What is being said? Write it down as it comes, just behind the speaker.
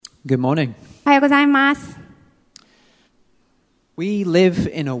Good morning. おはようございます。We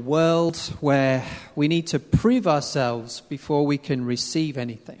live in a world where we need to prove ourselves before we can receive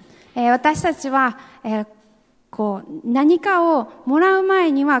anything. 私たちは、何かをもらう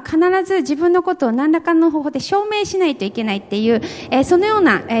前には必ず自分のことを何らかの方法で証明しないといけないっていう、そのよう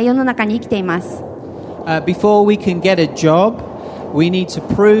な、世の中に生きています。Before we can get a job, we need to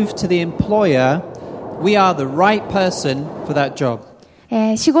prove to the employer we are the right person for that job.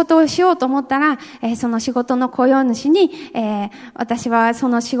 仕事をしようと思ったら、その仕事の雇用主に、私はそ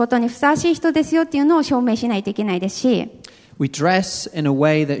の仕事にふさわしい人ですよっていうのを証明しないといけないですし、We dress in a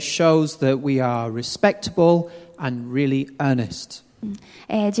way that shows that we are respectable and really earnest.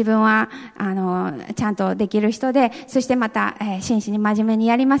 自分はちゃんとできる人で、そしてまた、真摯に真面目に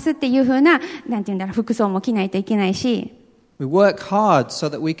やりますっていう風な、なんていうんだろう、服装も着ないといけないし、We work hard so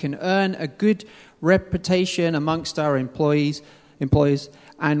that we can earn a good reputation amongst our employees,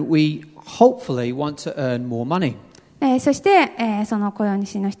 and we hopefully want to earn more money. そして、その雇用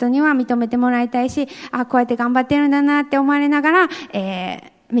主の人には認めてもらいたいし、こうやって頑張ってるんだなって思われながら、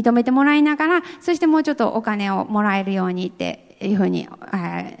認めてもらいながら、そしてもうちょっとお金をもらえるようにっていうふうに、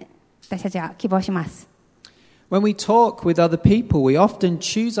私たちは希望します。When we talk with other people, we often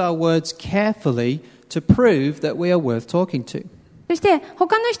choose our words carefully to prove that we are worth talking to. そして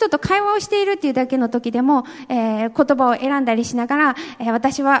他の人と会話をしているっていうだけの時でも、言葉を選んだりしながら、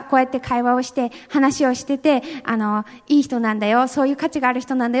私はこうやって会話をして話をしてて、いい人なんだよ、そういう価値がある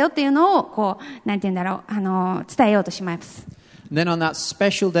人なんだよっていうのをなんて言うんだろう、伝えようとします。And then on that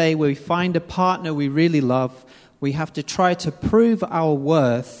special day where we find a partner we really love, we have to try to prove our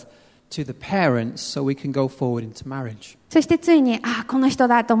worth to the parents so we can go forward into marriage. そしてついに、この人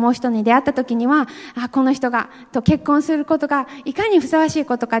だと思う人に出会った時には、この人がと結婚することがいかにふさわしい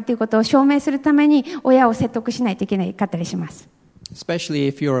ことかっていうことを証明するために親を説得しないといけないかったりします。Especially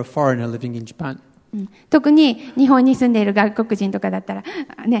if you're a foreigner living in Japan. 特に日本に住んでいる外国人とかだったら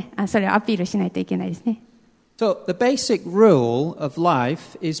ね、それをアピールしないといけないですね。So the basic rule of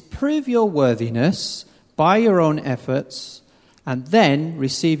life is prove your worthiness by your own efforts and then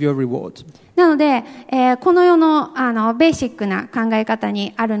receive your reward. なので、この世の、ベーシックな考え方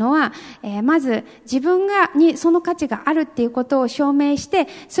にあるのは、まず自分にその価値があるっていうことを証明して、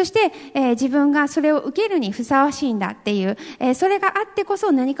そして、自分がそれを受けるにふさわしいんだっていう、それがあってこ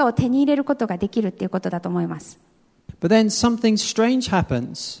そ何かを手に入れることができるっていうことだと思います。But then something strange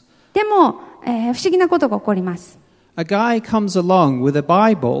happens. でも、不思議なことが起こります。A guy comes along with a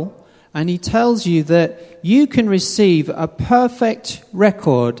Bible and he tells you that you can receive a perfect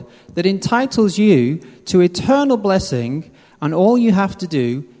record that entitles you to eternal blessing, and all you have to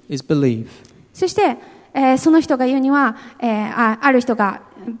do is believe. そして、その人が言うには、ある人が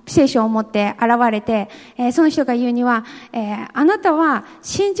聖書を持って現れて、その人が言うには、あなたは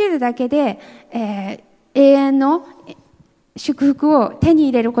信じるだけで、永遠の祝福を手に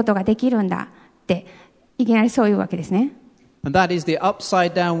入れることができるんだっていきなりそういうわけですね。And that is the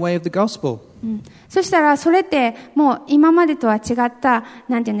upside down way of the gospel. そしたらそれってもう今までとは違った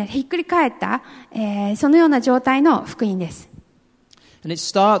なんていうんだろう、ひっくり返った、そのような状態の福音です。And it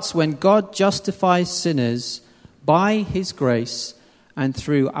starts when God justifies sinners by His grace and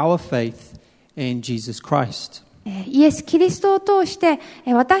through our faith in Jesus Christ. イエス・キリストを通して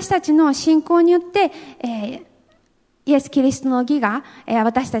私たちの信仰によって、イエス・キリストの義が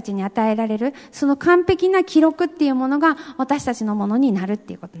私たちに与えられる、その完璧な記録っていうものが私たちのものになるっ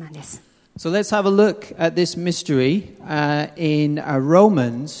ていうことなんです。So let's have a look at this mystery in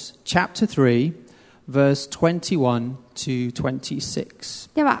Romans chapter 3, verse 21 to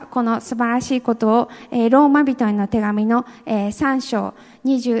 26. では、この素晴らしいことを、ローマ人への手紙の、3章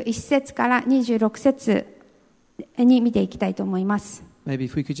21節から26節に見ていきたいと思います。Maybe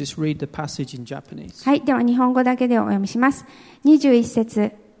if we could just read the passage in Japanese. はい、では日本語だけでお読みします。21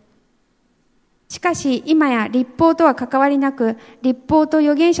節。しかし今や律法とは関わりなく、律法と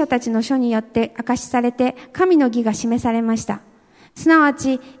預言者たちの書によって証しされて神の義が示されました。すなわ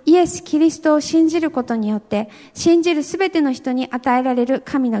ちイエス・キリストを信じることによって信じるすべての人に与えられる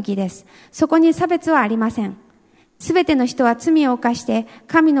神の義です。そこに差別はありません。すべての人は罪を犯して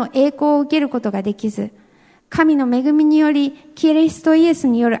神の栄光を受けることができず、神の恵みによりキリストイエス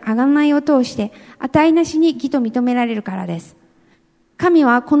による贖いを通して値なしに義と認められるからです。神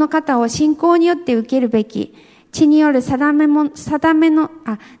はこの方を信仰によって受けるべき血によるなだめの捧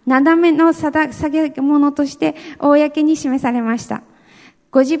げ物として公に示されました。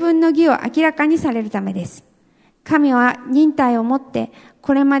ご自分の義を明らかにされるためです。神は忍耐をもって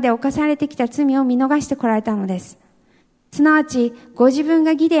これまで犯されてきた罪を見逃してこられたのです。すなわち、ご自分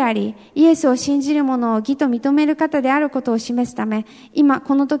が義であり、イエスを信じる者を義と認める方であることを示すため、今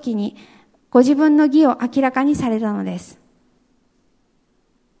この時にご自分の義を明らかにされたのです。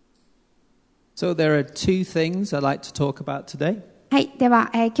So there are two things I'd like to talk about today. はい。で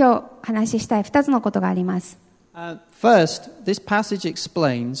は、今日話ししたい2つのことがあります。First, this passage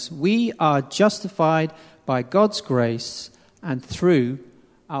explains we are justified by God's grace and through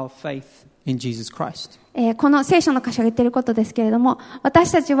our faith in Jesus Christ. この聖書の箇所が言っていることですけれども、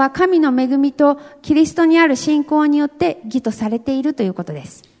私たちは神の恵みとキリストにある信仰によって義とされているということで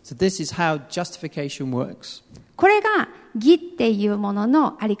す。So this is how justification works. これが義っていうもの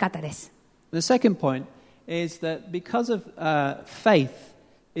のあり方です。The second point is that because of faith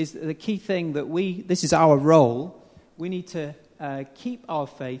is the key thing that this is our role, we need to keep our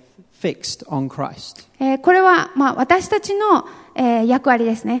faith fixed on Christ. これは、私たちの、役割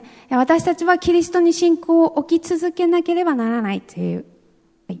ですね。私たちはキリストに信仰を置き続けなければならないという。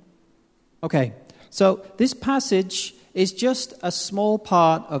はい、Okay, so this passage is just a small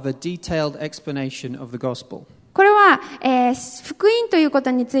part of a detailed explanation of the gospel. これは、福音というこ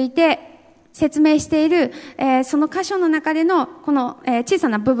とについて説明している、その箇所の中でのこの、小さ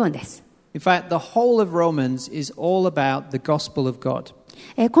な部分です。In fact, the whole of Romans is all about the gospel of God.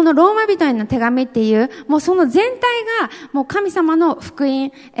 このローマ人への手紙っていう、もうその全体がもう神様の福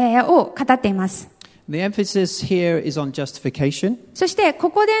音、を語っています。The emphasis here is on justification. そして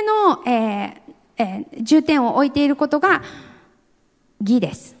ここでの、重点を置いていることが義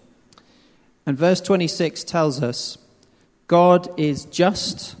です。And verse 26 tells us, God is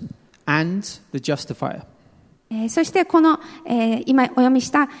just and the justifier. そしてこの、今お読みし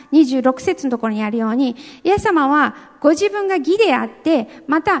た26節のところにあるように、イエス様はご自分が義であって、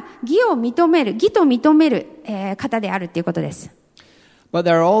また義と認める、方であるということです。But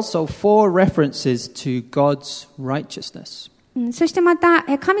there are also four references to God's righteousness. そしてまた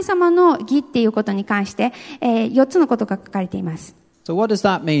神様の義っていうことに関して、4つのことが書かれています。So what does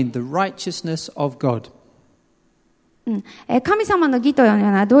that mean? The righteousness of God. 神様の義という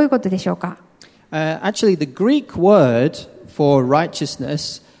のはどういうことでしょうか？Actually, the Greek word for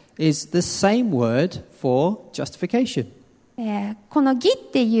righteousness is the same word for justification. この義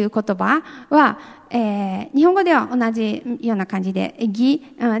っていう言葉は、日本語では同じような感じで、義、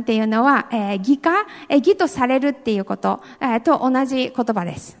っていうのは、義とされるっていうこと、と同じ言葉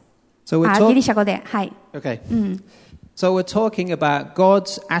です。ギリシャ語で。はい。Okay. So we're talking about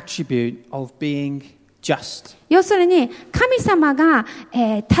God's attribute of being just. 要するに神様が、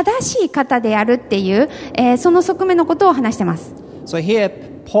正しい方であるっていう、その側面のことを話しています。So here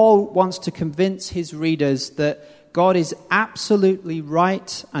Paul wants to convince his readers that God is absolutely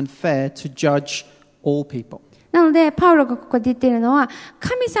right and fair to judge all people. なのでパウロがここで言っているのは、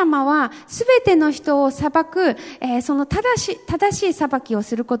神様はすべての人を裁く、その正しい裁きを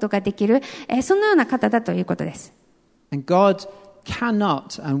することができる、そのような方だということです。And God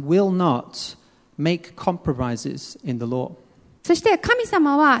cannot and will not make compromises in the law. そして神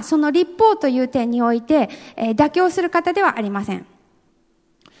様はその律法という点において、妥協する方ではありません。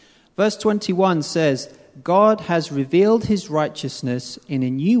Verse 21 says, God has revealed his righteousness in a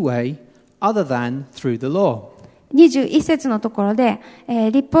new way other than through the law. 21節のところで、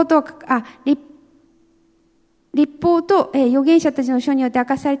律法と預言者たちの書によって明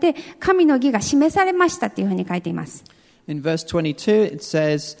かされて、神の義が示されましたというふうに書いています。In verse 22 it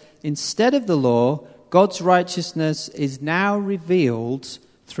says, Instead of the law, God's righteousness is now revealed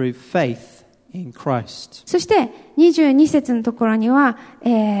through faith in Christ. そして22節のところには、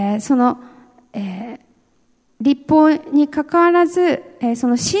その、律法に関わらず、そ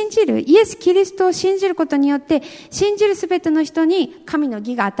の信じる、イエス・キリストを信じることによって、信じるすべての人に神の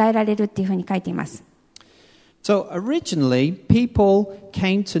義が与えられるっていうふうに書いています。So originally, people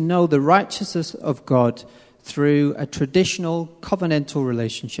came to know the righteousness of God through a traditional covenantal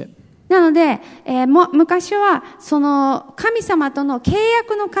relationship. なので、昔はその神様との契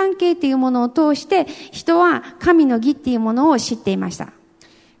約の関係っていうものを通して人は神の義っていうものを知っていました。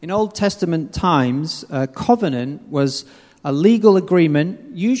In Old Testament times, a covenant was a legal agreement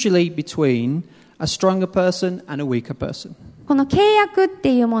usually between a stronger person and a weaker person. この契約っ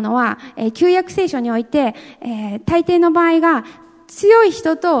ていうものは、旧約聖書において、大抵の場合が強い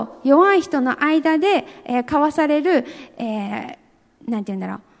人と弱い人の間で、交わされる、なんて言うんだ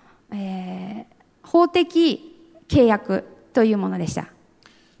ろう。法的契約というものでした。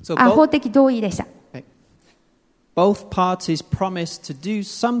法的同意でした。Both parties promised to do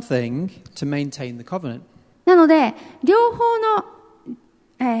something to maintain the covenant. なので、両方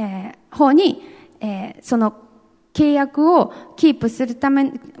の、方に、その契約をキープするた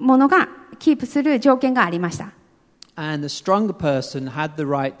めものがキープする条件がありました。And the stronger person had the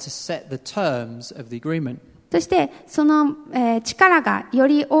right to set the terms of the agreement. そしてその、力がよ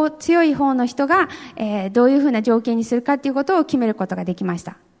り強い方の人が、どういうふうな条件にするかということを決めることができまし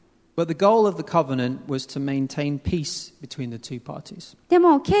た。But the goal of the covenant was to maintain peace between the two parties. で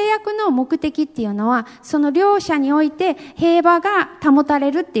も契約の目的っていうのはその両者において平和が保た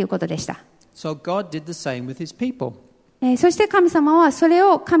れるっていうことでした。So God did the same with his people. そして神様はそれ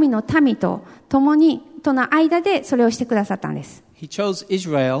を神の民と共にとの間でそれをしてくださったんです。He chose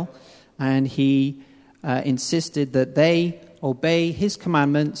Israel and he insisted that they obey his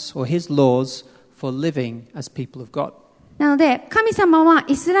commandments or his laws for living as people of God. なので神様は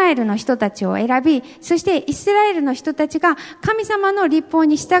イスラエルの人たちを選び、そしてイスラエルの人たちが神様の律法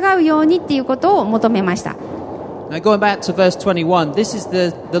に従うようにっていうことを求めました。Now going back to verse 21, this is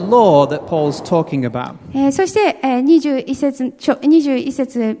the law that Paul's talking about. そして21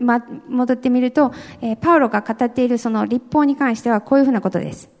節戻ってみると、パウロが語っているその律法に関してはこういうふうなこと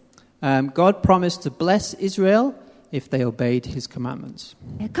です。God promised to bless Israel if they obeyed his commandments.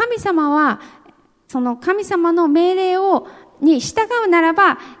 神様はその神様の命令に従うなら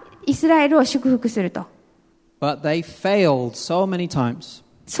ばイスラエルを祝福すると。But they failed so many times.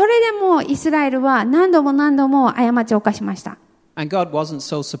 それでもイスラエルは何度も何度も過ちを犯しました。And God wasn't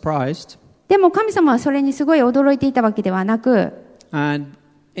so surprised. でも神様はそれにすごい驚いていたわけではなく、And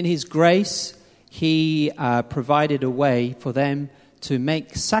in his grace, he provided a way for them to make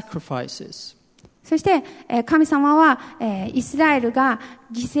sacrifices. そして神様はイスラエルが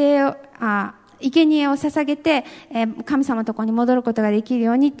生贄を捧げて神様のところに戻ることができる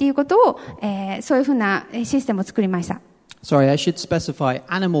ようにっていうことをそういうふうなシステムを作りました。Sorry, I should specify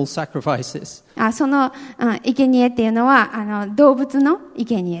animal sacrifices. その生贄っていうのは動物の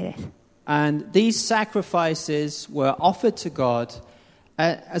生贄です。And these sacrifices were offered to God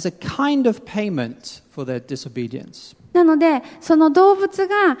as a kind of payment for their disobedience. なのでその動物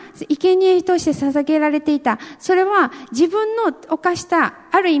が生贄として捧げられていた、それは自分の犯した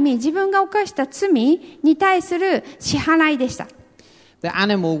ある意味自分が犯した罪に対する支払いでした。 The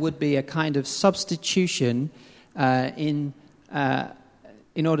animal would be a kind of substitution in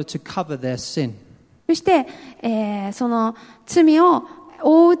order to cover their sin. そして、その罪を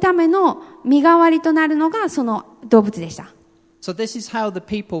覆うための身代わりとなるのがその動物でした。 So this is how the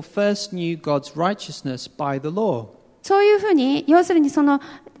people first knew God's righteousness by the law. そういうふうに、要するにその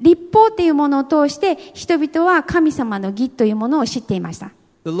律法っていうものを通して人々は神様の義というものを知っていました。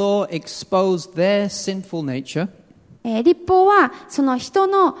 The law exposed their sinful nature. 律法はその人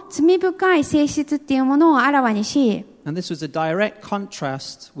の罪深い性質っていうものをあらわにし、 And this was a direct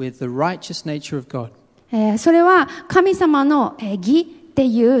contrast with the righteous nature of God. それは神様の義って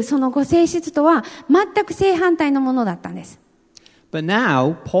いうそのご性質とは全く正反対のものだったんです。 But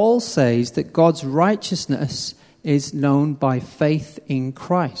now Paul says that God's righteousness is known by faith in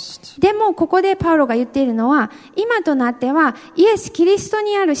Christ. でもここでパウロが言っているのは、今となってはイエス・キリスト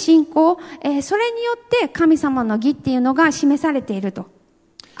にある信仰、それによって神様の義っていうのが示されていると、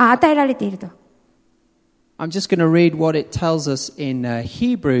与えられていると。I'm just going to read what it tells us in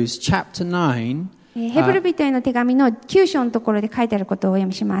Hebrews chapter 9, ヘブル人への手紙の9章のところで書いてあることをお読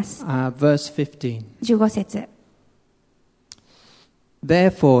みします。verse 15. 15節。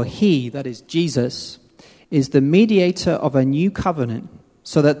Therefore he, that is Jesus, is the mediator of a new covenant,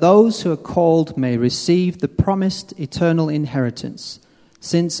 so that those who are called may receive the promised eternal inheritance,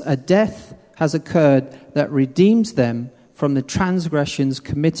 since a death has occurred that redeems them from the transgressions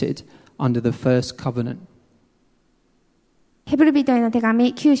committed under the first covenant. ヘブル人への手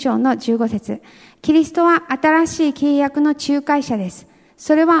紙9章の15節。キリストは新しい契約の仲介者です。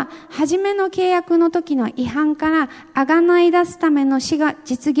それは初めの契約の時の違反から贖い出すための死が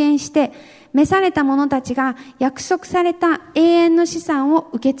実現して、召された者たちが約束された永遠の資産を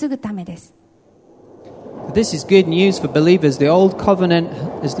受け継ぐためです。This is good news for believers. The old covenant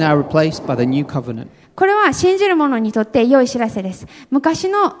is now replaced by the new covenant. これは信じる者にとって良い知らせです。昔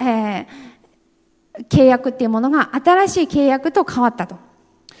の、契約っていうものが新しい契約と変わったと。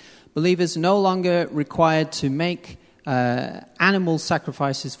Believers are no longer required to make animal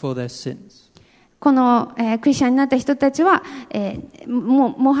sacrifices for their sins. この、クリスチャンになった人たちは、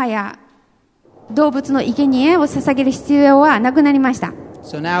もはや動物の生贄を捧げる必要はなくなりました。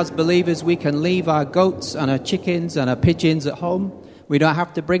So now as believers we can leave our goats and our chickens and our pigeons at home. We don't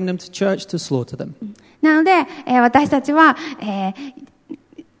have to bring them to church to slaughter them. なので、私たちは、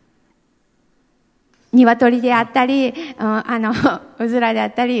鶏であったり、うずらであ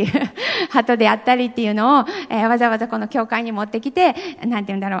ったり、鳩であったりっていうのを、わざわざこの教会に持ってきて、なん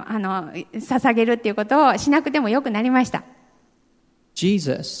て言うんだろう、捧げるっていうことをしなくてもよくなりました。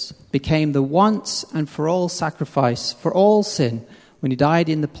Jesus became the once and for all sacrifice for all sin when he died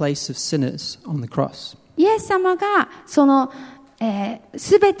in the place of sinners on the cross. イエス様がその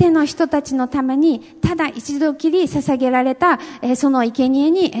すべての人たちのためにただ一度きり捧げられた、その生贄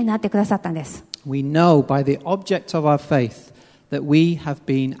になってくださったんです。We know by the object of our faith that we have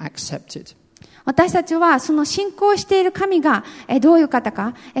been accepted. 私たちはその信仰している神がどういう方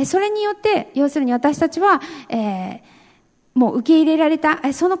か、それによって要するに私たちは、もう受け入れられ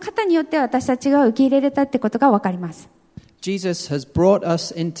た、その方によって私たちが受け入れられたってことがわかります。Jesus has brought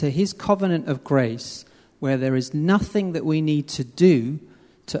us into his covenant of grace where there is nothing that we need to do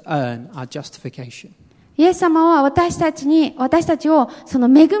to earn our justification. イエス様は私たちをその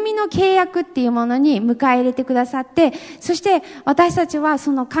恵みの契約っていうものに迎え入れてくださって、そして私たちは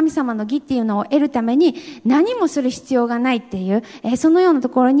その神様の義っていうのを得るために何もする必要がないっていう、そのようなと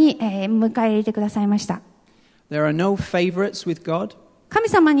ころに迎え入れてくださいました。There are no favorites with God. 神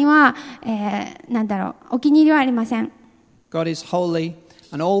様には、お気に入りはありません。God is holy,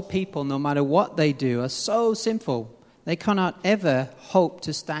 and all people, no matter what they do, are so sinful. They cannot ever hope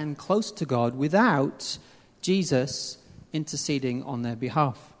to stand close to God without Jesus interceding on their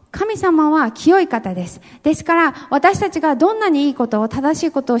behalf. 神様は清い方です。ですから私たちがどんなにいいことを正し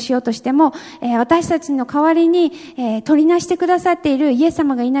いことをしようとしても、私たちの代わりに、取りなしてくださっているイエス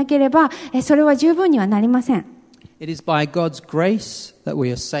様がいなければ、それは十分にはなりません。It is by God's grace that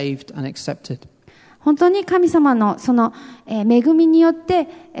we are saved and accepted. 本当に神様のその恵みによって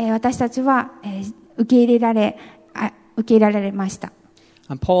私たちは受け入れられました。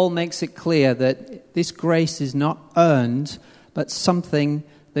And Paul makes it clear that this grace is not earned, but something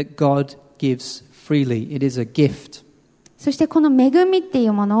that God gives freely. It is a gift. そしてこの恵みってい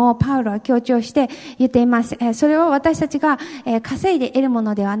うものをパウロは強調して言っています。それを私たちが稼いで得るも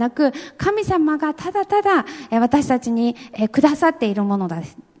のではなく、神様がただただ私たちにくださっているもので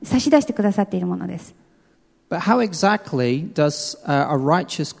す。差し出してくださっているものです。But how exactly does a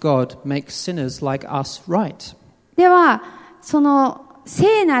righteous God make sinners like us right? では、その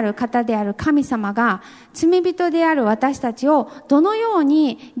聖なる方である神様が罪人である私たちをどのよう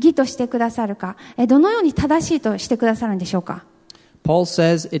に義としてくださるか、どのように正しいとしてくださるんでしょうか。Paul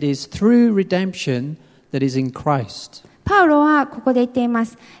says it is through redemption that is in Christ. パウロはここで言っていま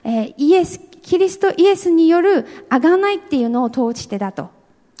す。キリストイエスによる贖いっていうのを通してだと。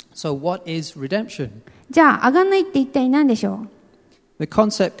So what is redemption? じゃあ贖いって一体何でしょう。 The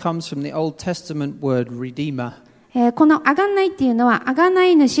concept comes from the Old Testament word redeemer. この贖いっていうのは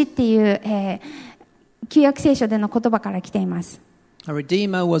贖い主っていう、旧約聖書での言葉から来ています。A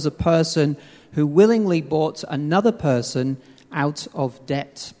redeemer was a person who willingly bought another person out of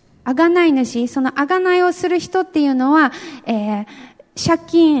debt. 贖い主、その贖いをする人っていうのは、借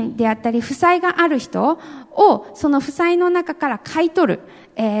金であったり負債がある人をその負債の中から買い取る、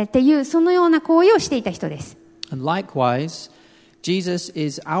っていうそのような行為をしていた人です。And likewise, Jesus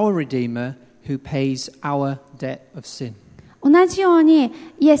is our redeemer who pays our debt of sin. 同じように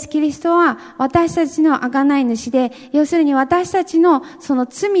イエス・キリストは私たちの贖い主で、要するに私たちのその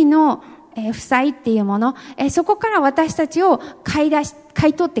罪の負債っていうもの、そこから私たちを買い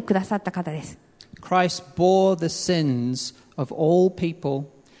取ってくださった方です。Christ bore the sins of all people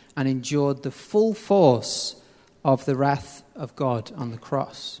and endured the full force of the wrath of God on the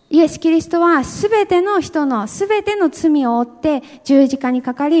cross. イエス・キリストはすべての人のすべての罪を負って十字架に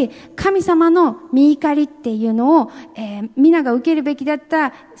かかり、神様の御怒りっていうのを、皆が受けるべきだっ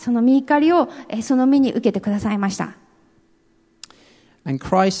たその御怒りを、その身に受けてくださいました。And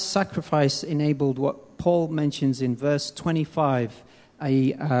Christ's sacrifice enabled what Paul mentions in verse 25,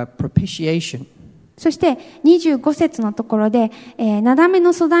 a propitiation. そして25節のところで、なだめ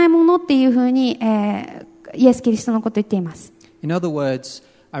の粗大物っていうふうに、イエス・キリストのことを言っています。In other words,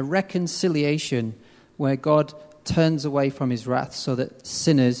 a reconciliation where God turns away from his wrath so that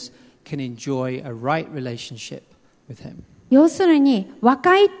sinners can enjoy a right relationship with him. 要するに和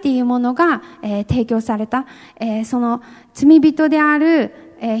解っていうものが、提供された、その罪人である、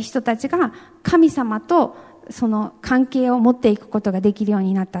人たちが神様とその関係を持っていくことができるよう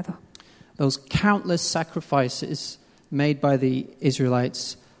になったと。Those countless sacrifices made by the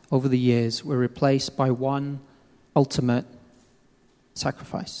Israelites over the years were replaced by one ultimate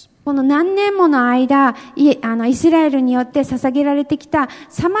sacrifice. この何年もの間、イスラエルによって捧げられてきた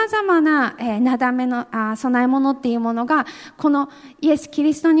様々な、なだめの供え物っていうものが、このイエス・キ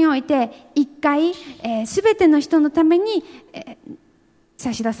リストにおいて一回、すべての人のために、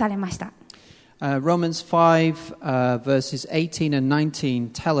差し出されました。Romans 5 verses 18 and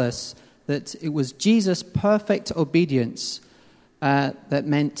 19 tell us that it was Jesus' perfect obedience that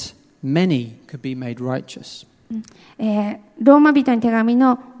meant many could be made righteous. ローマ人の手紙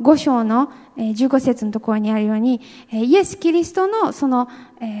の5章の15節のところにあるように、イエス・キリストの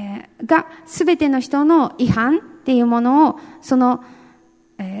がすべての人の違反っていうものを、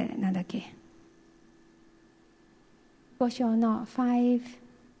なんだっけ、5章の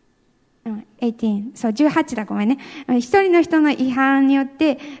18だ、ごめんね。一人の人の違反によっ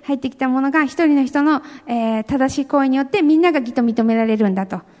て入ってきたものが、一人の人の、正しい行為によってみんなが義と認められるんだ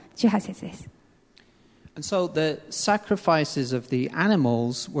と、18節です。And so the sacrifices of the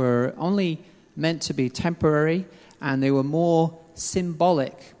animals were only meant to be temporary, and they were more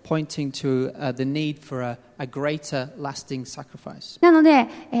symbolic, pointing to the need for a greater lasting sacrifice. なので、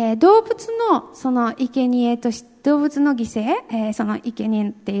動物のその生贄として、動物の犠牲、その生贄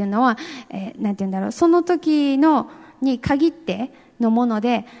っていうのは、なんていうんだろう、その時のに限ってのもの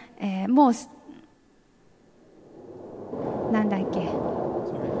で、もうなんだっけ。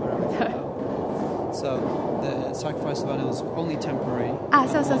So the sacrifice of animals was only temporary.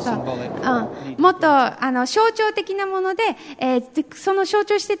 もっと象徴的なもので、その象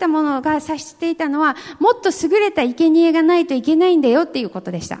徴していたものが指していたのは、もっと優れた生贄がないといけないんだよっていうこ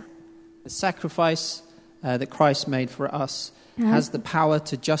とでした。The sacrifice that Christ made for us has the power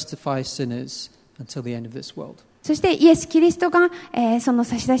to justify sinners until the end of this world. そしてイエス・キリストが、その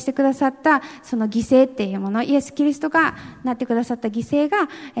差し出してくださったその犠牲っていうもの、イエス・キリストがなってくださった犠牲が、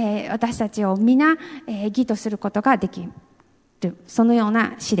私たちを皆、義とすることができる、そのよう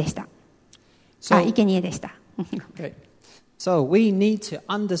な死でした。生贄でした。Okay. So we need to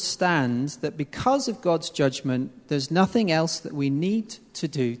understand that because of God's judgment, there's nothing else that we need to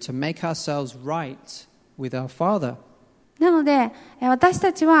do to make ourselves right with our Father. なので、私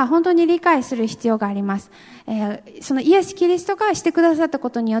たちは本当に理解する必要があります。そのイエス・キリストがしてくださったこ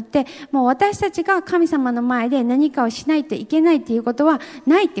とによって、もう私たちが神様の前で何かをしないといけないということは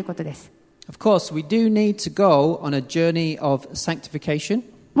ないということです。Of course, we do need to go on a journey of sanctification.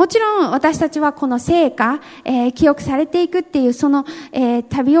 もちろん私たちはこの聖化、記憶されていくっていうその、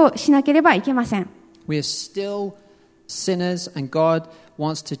旅をしなければいけません。We are still sinners, and God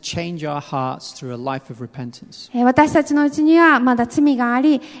wants to change our hearts through a life of repentance. 私たちのうちにはまだ罪があ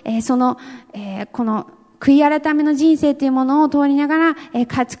り、この悔い改めの人生というものを通りながら、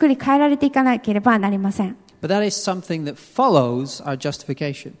作り変えられていかなければなりません。But that is something that follows our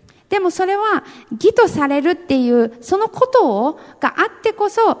justification. でもそれは義とされるっていうそのことがあってこ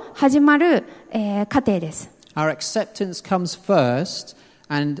そ始まる、過程です。Our acceptance comes first,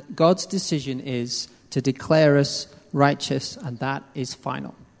 and God's decision is to declare us righteous, and that is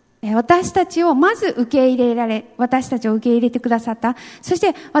final. 私たちをまず受け入れられ、私たちを受け入れてくださった。そし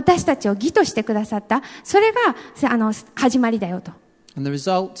て私たちを義としてくださった。それが始まりだよと。And the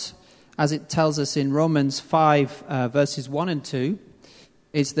result, as it tells us in Romans 5, verses 1 and 2,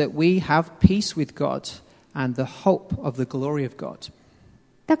 is that we have peace with God and the hope of the glory of God.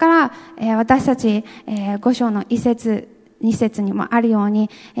 だから、私たち、5章の1節2節にもあるように、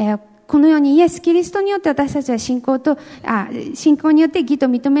このようにイエス・キリストによって私たちは信仰によって義と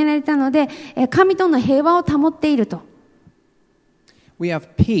認められたので、神との平和を保っていると。We have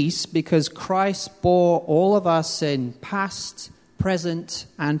peace because Christ bore all of our sin, past, present,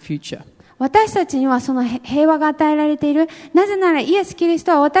 and future. 私たちにはその平和が与えられている。なぜならイエス・キリス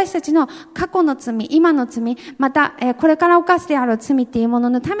トは私たちの過去の罪、今の罪、またこれから犯すであろう罪っていうもの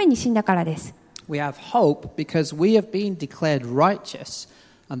のために死んだからです。We have hope because we have been declared righteous,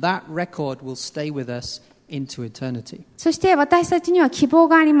 and that record will stay with us into eternity. そして私たちには希望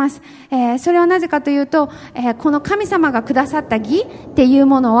があります。それはなぜかというと、この神様がくださった義っていう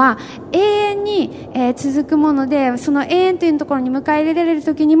ものは永遠に、続くもので、その永遠というところに迎え入れられる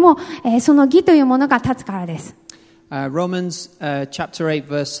時にも、その義というものが立つからです。Romans chapter 8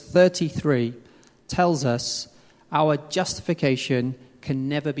 verse 33 tells us our justification can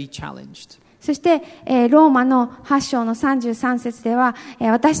never be challenged. そして、ローマの8章の33節では、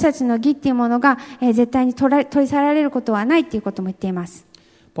私たちの義っていうものが、絶対に取り去られることはないっていうことも言っています。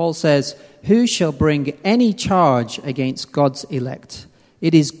Paul says, "Who shall bring any charge against God's elect?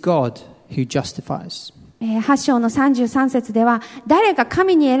 It is God who justifies." 8章の33節では、誰が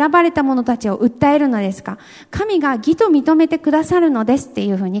神に選ばれた者たちを訴えるのですか？神が義と認めてくださるのですって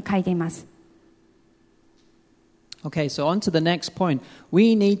いうふうに書いています。Okay, so on to the next point.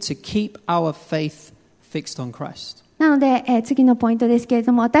 We need to keep our faith fixed on Christ. なので、次のポイントですけれ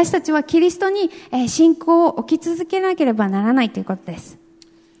ども、私たちはキリストに、信仰を置き続けなければならないということです。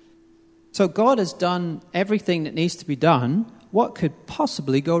So God has done everything that needs to be done. What could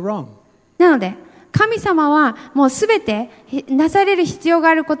possibly go wrong? なので、神様はもうすべてなされる必要が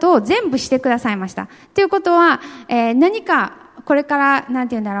あることを全部してくださいました。ということは、何かこれからなん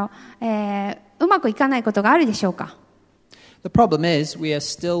て言うんだろう、うまくいかないことがあるでしょうか。 The problem is we are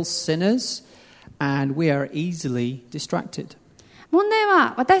still sinners and we are easily distracted. 問題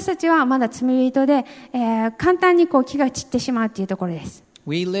は私たちはまだ罪人で、簡単に気が散ってしまうというところです。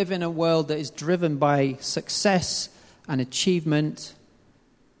We live in a world that is driven by success and achievement.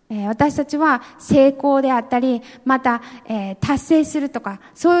 私たちは成功であったり、また、達成するとか、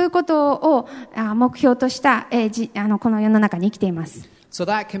そういうことを目標とした、この世の中に生きています。So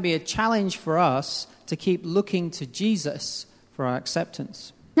that can be a challenge for us to keep looking to Jesus for our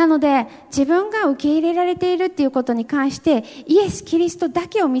acceptance. なので、自分が受け入れられているっていうことに関して、イエス・キリストだ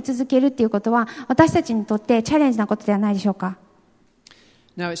けを見続けるっていうことは、私たちにとってチャレンジなことではないでしょうか。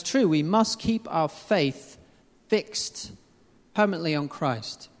Now it's true, we must keep our faith fixed permanently on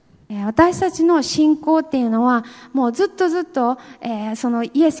Christ. 私たちの信仰っていうのは、もうずっと、その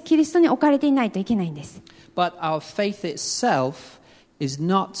イエス・キリストに置かれていないといけないんです。But our faith itself is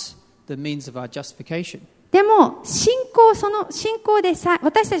not the means of our justification. でも、私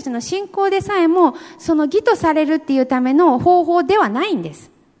たちの信仰でさえも、その義とされるっていうための方法ではないんです。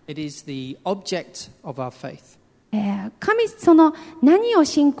It is the object of our faith. その何を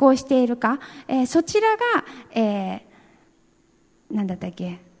信仰しているか、そちらが、何だったっ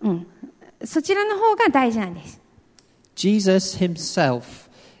け、そちらの方が大事なんです。Jesus himself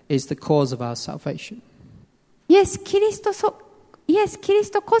is the cause of our salvation. イエス・キリス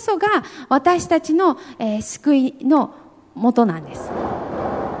トこそが私たちの、救いの元なんです。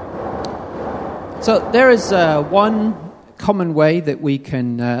So there is one common way that we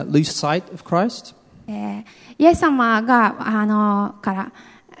can lose sight of Christ. イエス様がから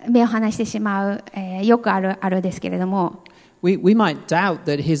目を離してしまう、よくあるですけれども、We might doubt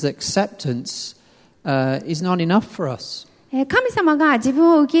that his acceptance is not enough for us. 神様が自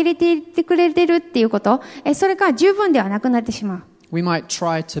分を受け入れていってくれてるっていうこと、それが十分ではなくなってしまう。We might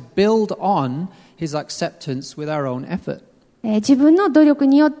try to build on his acceptance with our own effort. 自分の努力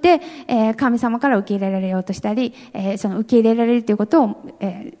によって、神様から受け入れられようとしたり、その受け入れられるということを、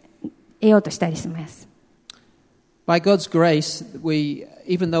得ようとしたりします。By God's grace,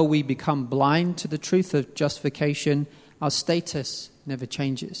 even though we become blind to the truth of justification, our status never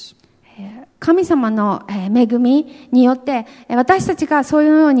changes. 神様の恵みによって私たちがそういう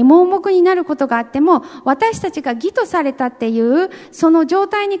ように盲目になることがあっても、私たちが義とされたっていうその状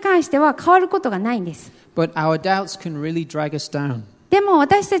態に関しては変わることがないんです。But our doubts can really drag us down. でも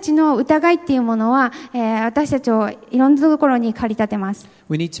私たちの疑いっていうものは、私たちをいろんなところに駆り立てます。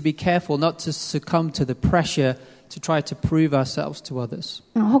We need to be careful not to succumb to the pressure to try to prove ourselves to others.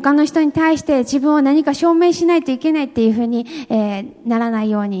 他の人に対して自分を何か証明しないといけないっていうふうに、ならない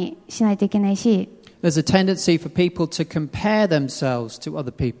ようにしないといけないし、There's a tendency for people to compare themselves to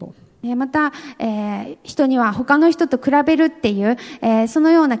other people. また、人には他の人と比べるっていう、そ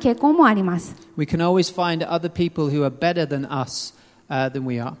のような傾向もあります。We can always find other people who are better than us than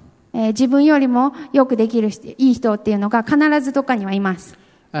we are. 自分よりもよくできるいい人っていうのが必ずどっかにはいます。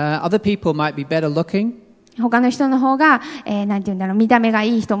Other people might be better looking. 他の人の方が、なんていうんだろう、見た目が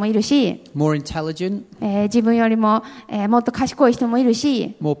いい人もいるし、more intelligent, 自分よりも、もっと賢い人もいる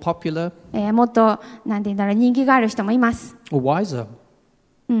し、more popular, もっとなんていうんだろう、人気がある人もいます。or wiser.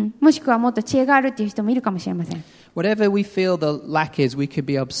 もしくはもっと知恵があるっていう人もいるかもしれません。Whatever we feel the lack is, we could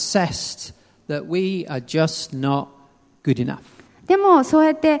be obsessed that we are just not good enough. でもそう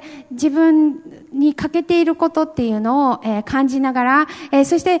やって自分に欠けていることっていうのを、感じながら、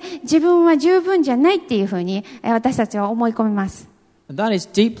そして自分は十分じゃないっていうふうに、私たちは思い込みます。And that is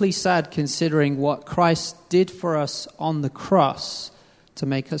deeply sad considering what Christ did for us on the cross to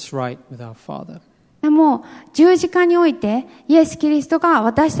make us right with our Father. でも十字架においてイエス・キリストが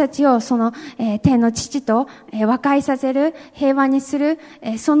私たちをその、天の父と、和解させる、平和にする、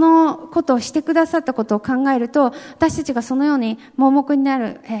そのことをしてくださったことを考えると、私たちがそのように盲目にな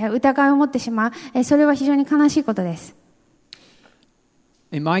る、疑いを持ってしまう、それは非常に悲しいことです。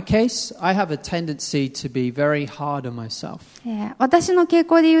In my case, I have a tendency to be very hard on myself. 私の傾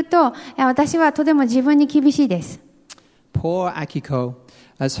向で言うと、私はとても自分に厳しいです。Poor Akiko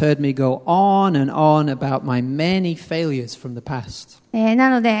has heard me go on and on about my many failures from the past. な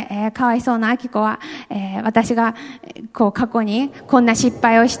ので、かわいそうなアキコは、私が過去にこんな失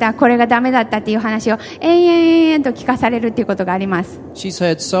敗をした、これがダメだったっていう話を延々と聞かされるっていうことがあります。She's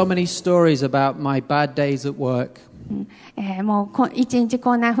heard so many stories about my bad days at work. もう一日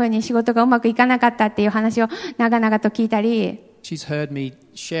こんな風に仕事がうまくいかなかったっていう話を長々と聞いたり、She's heard me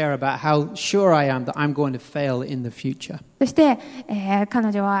share about how sure I am that I'm going to fail in the future. そして、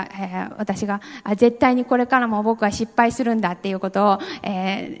彼女は、私が絶対にこれからも僕は失敗するんだっていうことを、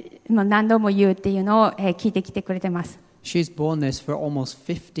もう何度も言うっていうのを、聞いてきてくれてます。She's borne this for almost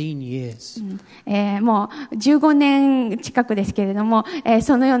 15 years. もう15年近くですけれども、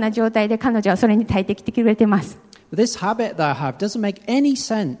そのような状態で彼女はそれに耐えてきてくれています。But this habit that I have doesn't make any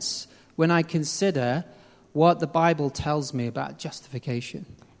sense when I consider what the Bible tells me about justification.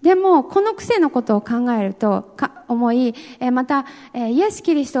 でもこの癖のことを考えると思い、またイエス・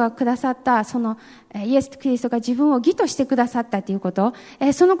キリストがくださったそのイエス・キリストが自分を義としてくださったということ、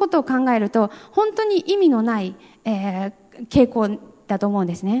そのことを考えると本当に意味のない傾向だと思うん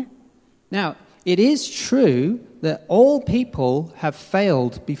ですね。Now, it is true that all people have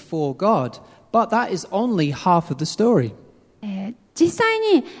failed before God, but that is only half of the story. 実際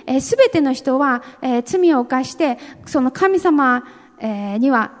にすべての人は罪を犯してその神様に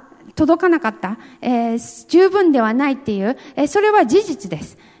は届かなかった、十分ではないっていう、それは事実で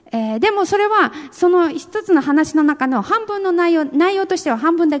す。でもそれはその一つの話の中の半分の内容としては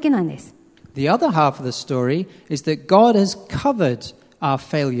半分だけなんです。The other half of the story is that God has covered our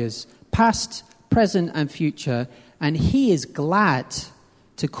failures, past, present, and future, and He is glad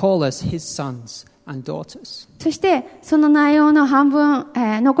to call us His sons and daughters. そしてその内容の半分、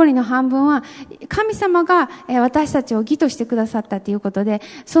残りの半分は神様が私たちを義としてくださったということで、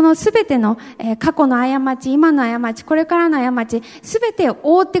そのすべての過去の過ち、今の過ち、これからの過ち、すべてを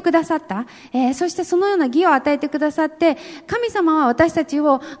覆ってくださった。そしてそのような義を与えてくださって、神様は私たち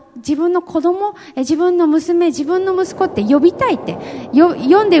を自分の子供、自分の娘、自分の息子って呼びたいって、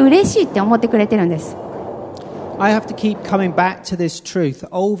呼んで嬉しいって思ってくれてるんです。I have to keep coming back to this truth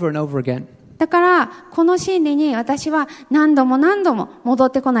over and over again. だからこの真理に私は何度も何度も戻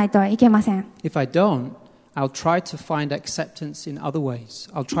ってこないとはいけません。If I don't, I'll try to find acceptance in other ways.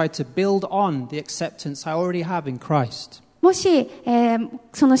 I'll try to build on the acceptance I already have in Christ. もし、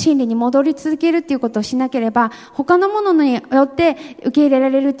その真理に戻り続けるということをしなければ、他のものによって受け入れ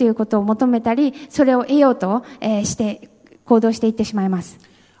られるということを求めたり、それを得ようと、して行動していってしまいます。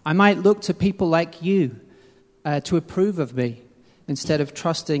I might look to people like you to approve of me instead of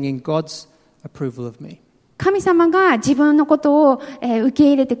trusting in God's approval of me. 神様が自分のことを、受け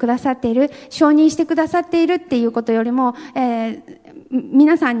入れてくださっている、承認してくださっているっていうことよりも、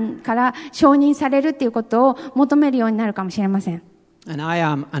皆さんから承認されるっていうことを求めるようになるかもしれません。And I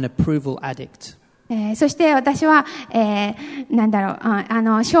am an approval addict. そして私は、承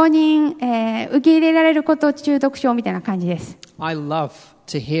認、受け入れられること中毒症みたいな感じです。I love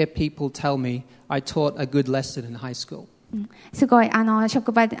to hear people tell me I taught a good lesson in high school. すごい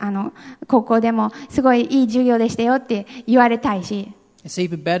職場で高校でもすごいいい授業でしたよって言われたいし、 It's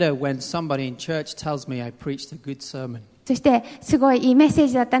even better when somebody in church tells me I preached a good sermon. そしてすごいいいメッセー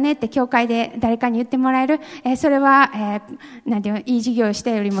ジだったねって教会で誰かに言ってもらえる、それは、なんていうの、いい授業をし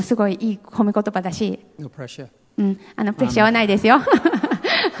たよりもすごいいい褒め言葉だし、 No pressure. プレッシャーはないですよ。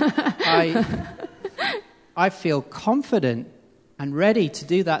I feel confident and ready to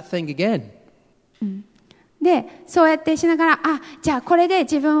do that thing again. で、そうやってしながら、じゃあこれで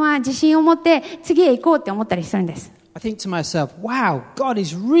自分は自信を持って次へ行こうって思ったりするんです。I think to myself, wow, God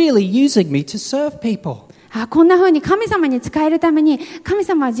is really using me to serve people. こんな風に神様に仕えるために神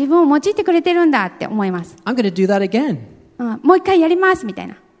様は自分を用いてくれてるんだって思います。I'm going to do that again. もう一回やりますみたい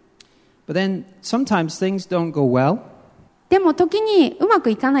な。But then sometimes things don't go well. でも時にうまく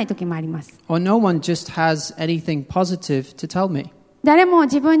いかない時もあります。Or no one just has anything positive to tell me. 誰も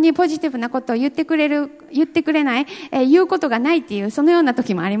自分にポジティブなことを言ってくれない、言うことがないっていうそのような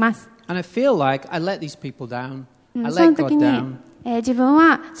時もあります。And I feel like I let these people down. I その let 時 God に、 down. 自分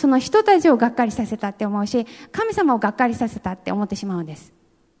はその人たちをがっかりさせたって思うし、神様をがっかりさせたって思ってしまうんです。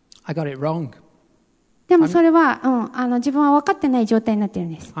I got it wrong. でもそれは、自分は分かってない状態になっている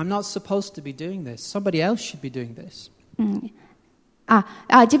んです。I'm not supposed to be doing this. Somebody else should be doing this.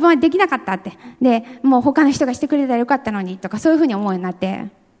 自分はできなかったって。で、もう他の人がしてくれたらよかったのにとか、そういうふうに思うようになって。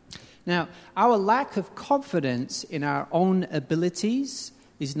Now, our lack of confidence in our own abilities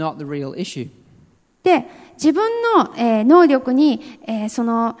is not the real issue. で、自分の、能力に、そ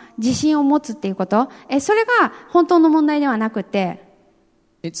の自信を持つっていうこと、それが本当の問題ではなくて、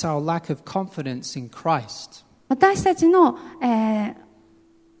It's our lack of confidence in Christ. 私たちの、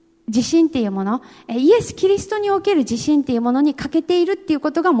自信っていうもの、イエス・キリストにおける自信っていうものに欠けているっていう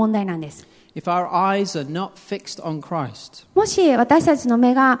ことが問題なんです。If our eyes are not fixed on Christ, もし私たちの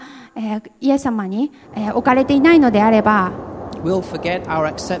目が、イエス様に、置かれていないのであれば、we'll forget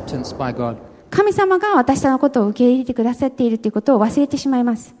our acceptance by God. 神様が私たちのことを受け入れてくださっているということを忘れてしまい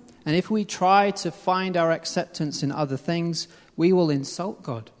ます。And if we try to find our acceptance in other things, we will insult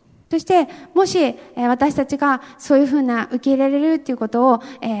God. そしてもし、私たちがそういうふうな受け入れられるということを、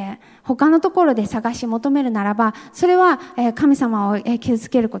他のところで探し求めるならば、それは、神様を、傷つ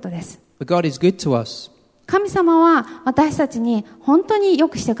けることです。But God is good to us. 神様は私たちに本当によ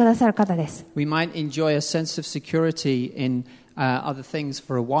くしてくださる方です。We might enjoy a sense of security in other things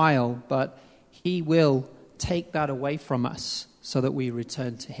for a while, but He will take that away from us so that we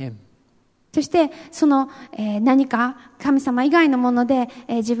return to Him. そしてその、何か神様以外のもので、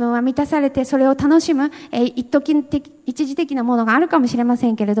自分は満たされてそれを楽しむ、一時的なものがあるかもしれま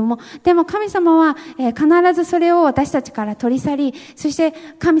せんけれども、でも神様は、必ずそれを私たちから取り去り、そして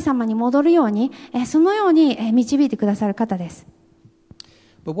神様に戻るように、そのように、導いてくださる方です。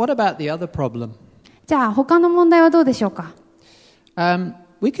But what about the other problem? じゃあ他の問題はどうでしょうか。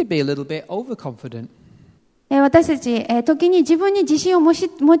We could be a little bit overconfident. 私たち、時に自分に自信を持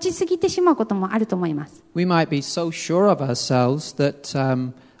ちすぎてしまうこともあると思います。We might be so sure of ourselves that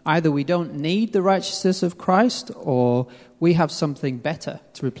either we don't need the righteousness of Christ or we have something better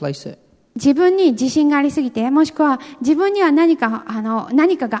to replace it. 自分に自信がありすぎて、もしくは自分には何か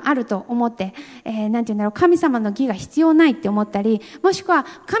があると思って、なんていうんだろう、神様の義が必要ないって思ったり、もしくは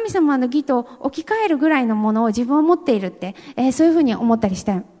神様の義と置き換えるぐらいのものを自分は持っているって、そういうふうに思ったりし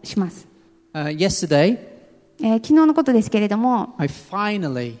ます。Yesterday, 昨日のことですけれども、I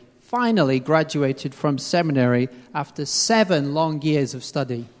finally graduated from seminary after 7 long years of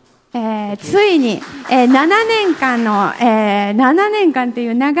study. ついに、7年間と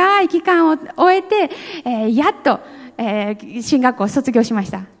いう長い期間を終えて、やっと、進学校を卒業しまし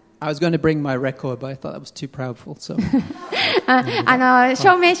た。I was going to bring my record, but I thought that was too proudful. So.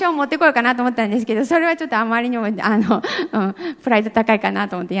 証明書を持ってこようかなと思ったんですけど、それはちょっとあまりにもプライド高いかな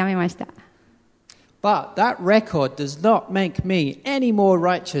と思ってやめました。But that record does not make me any more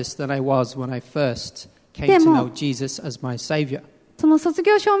righteous than I was when I first came to know Jesus as my Savior. その卒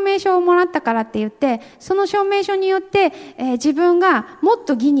業証明書をもらったからって言って、その証明書によって、自分がもっ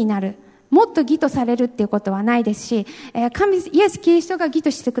と義になる、もっと義とされるっていうことはないですし、イエス・キリストが義と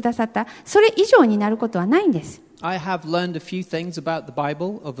してくださった、それ以上になることはないんです。I have learned a few things about the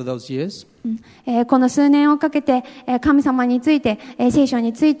Bible over those years. この数年をかけて、神様について、聖書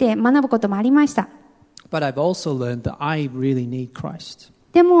について学ぶこともありました。But I've also learned that I really need Christ.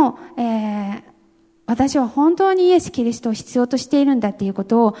 でも、私は本当にイエス・キリストを必要としているんだっていうこ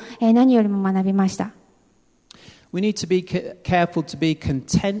とを、何よりも学びました。We need to be careful to be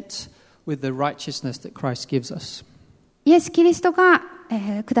content with the righteousness that Christ gives us. イエス・キリストが、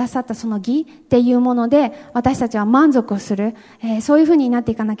くださったその義っていうもので私たちは満足をする、そういうふうになっ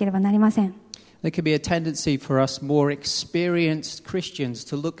ていかなければなりません。There could be a tendency for us more experienced Christians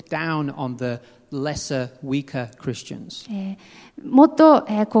to look down on the lesser, weaker Christians. もっと、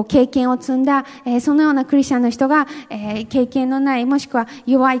経験を積んだ、そのようなクリスチャンの人が、経験のないもしくは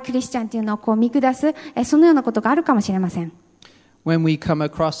弱いクリスチャンというのを見下す、そのようなことがあるかもしれません。When we come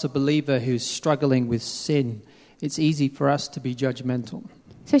across a believer who's struggling with sin, it's easy for us to be judgmental.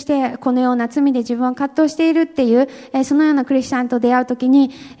 そしてこのような罪で自分は葛藤しているっていう、そのようなクリスチャンと出会うときに、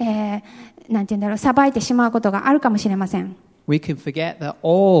なんていうんだろう、裁いてしまうことがあるかもしれません。We can forget that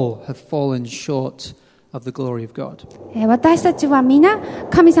all have fallen short of the glory of God. 私たちは皆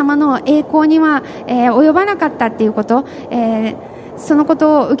神様の栄光には、及ばなかったっていうこと、そのこ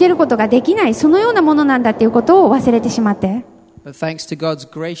とを受けることができない、そのようなものなんだっていうことを忘れてしまって。But thanks to God's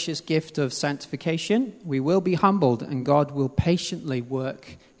gracious gift of sanctification, we will be humbled and God will patiently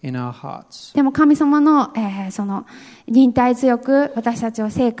work in our hearts. でも神様の、その忍耐強く私たちを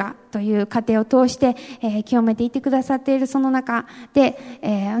聖歌という過程を通して、清めていってくださっているその中で、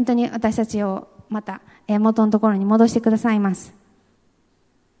本当に私たちをまた、元のところに戻してくださいます。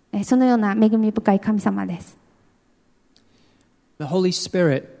そのような恵み深い神様です。The Holy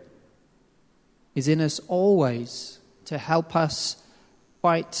Spirit is in us always to help us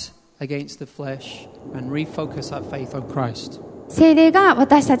fight against the flesh and refocus our faith on Christ. 聖霊が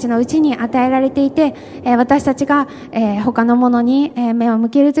私たちのうちに与えられていて、私たちが、他のものに、目を向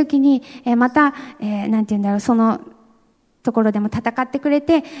けるときに、また、なんていうんだろう、そのところでも戦ってくれ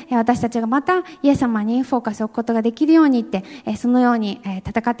て、私たちがまたイエス様にフォーカスを置くことができるようにって、そのように、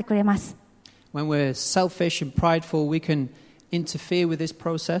戦ってくれます。When we're selfish and prideful, we can interfere with this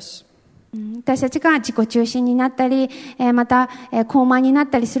process. 私たちが自己中心になったり、また、高慢になっ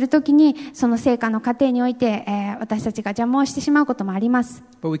たりするときに、その成果の過程において、私たちが邪魔をしてしまうこともあります。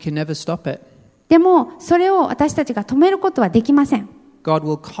But we can never stop it. でも、それを私たちが止めることはできません。God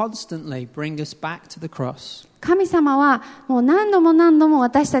will constantly bring us back to the cross. 神様はもう何度も何度も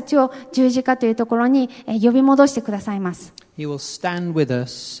私たちを十字架というところに呼び戻してくださいます。He will stand with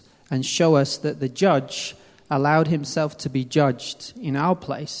us and show us that the judge allowed himself to be judged in our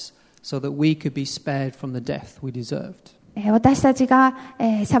place so that we could be spared from the death we deserved. 私たちが、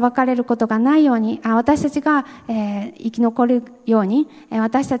裁かれることがないように、私たちが、生き残るように、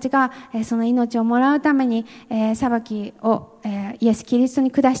私たちが、その命をもらうために、裁きを、イエス・キリストに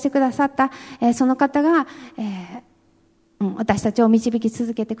下してくださった、その方が、私たちを導き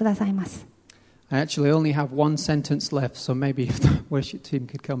続けてくださいます。I actually only have one sentence left, so maybe if the worship team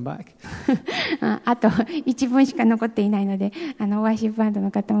could come back. あと一文しか残っていないので、ワーシップバンド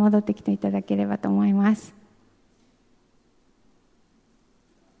の方戻ってきていただければと思います。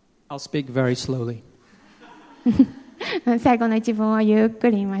I'll speak very slowly. 最後の一文をゆっく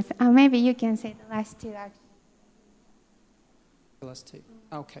り言います。Maybe you can say the last two. The last two.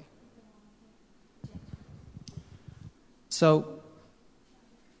 Okay. So,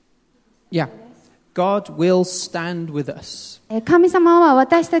 yeah, God will stand with us. 神様は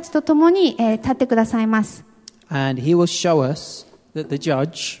私たちと共に立ってくださいます。And He will show us that the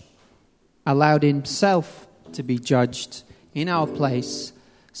judge allowed himself to be judged in our place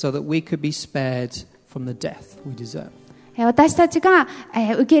so that we could be spared from the death we deserve. 私たちが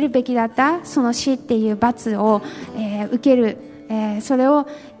受けるべきだったその死っていう罰を受ける、それを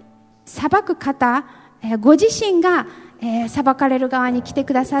裁く方、ご自身が裁かれる側に来て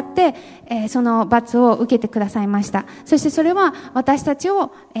くださって、その罰を受けてくださいました。そしてそれは私たち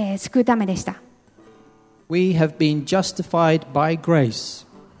を救うためでした。We have been justified by grace.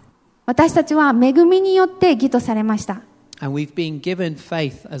 私たちは恵みによって義とされました。And we've been given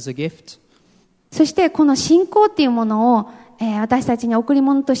faith as a gift. そしてこの信仰っていうものを、私たちに贈り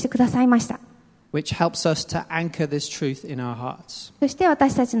物としてくださいました。Which helps us to anchor this truth in our hearts. そして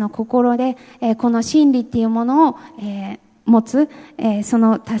私たちの心で、この真理っていうものを、持つ、そ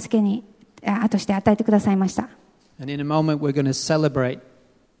の助けにとして与えてくださいました。And in a moment we're going to celebrate.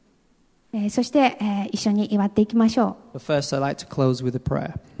 そして、一緒に祝っていきましょう。But first I'd like to close with a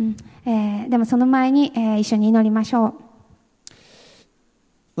prayer. でもその前に、一緒に祈りましょう。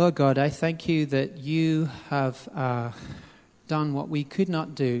Lord God, I thank you that you have done what we could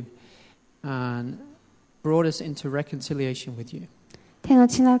not do and brought us into reconciliation with you. 天の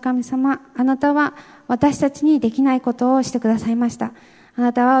父なる神様、あなたは私たちにできないことをしてくださいました。あ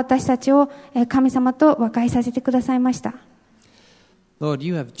なたは私たちを神様と和解させてくださいました。Lord,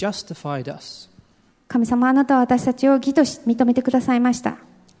 you have justified us. 神様、あなたは私たちを義と認めてくださいました。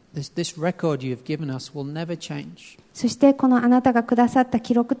This record you have given us will never change. そしてこのあなたがくださった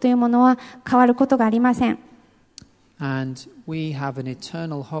記録というものは変わることがありません。And we have an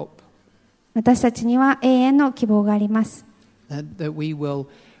eternal hope. 私たちには永遠の希望があります。That we will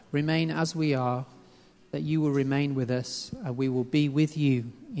remain as we are, that you will remain with us, and we will be with you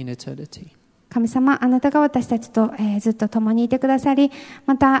in eternity. 神様、あなたが私たちと、ずっと共にいてくださり、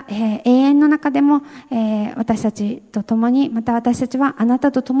また、永遠の中でも、私たちと共に、また私たちはあな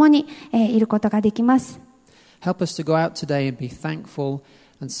たと共に、いることができます。Help us to go out today and be thankful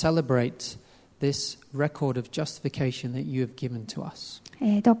and celebrate this record of justification that you have given to us.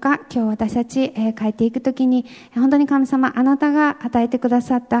 どうか今日私たち、帰っていくときに本当に神様、あなたが与えてくだ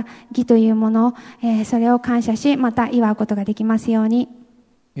さった義というものを、それを感謝し、また祝うことができますように。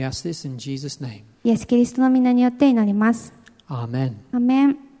We ask this in Jesus' name. イエス・キリストの皆によって祈ります。Amen. アーメ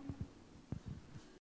ン。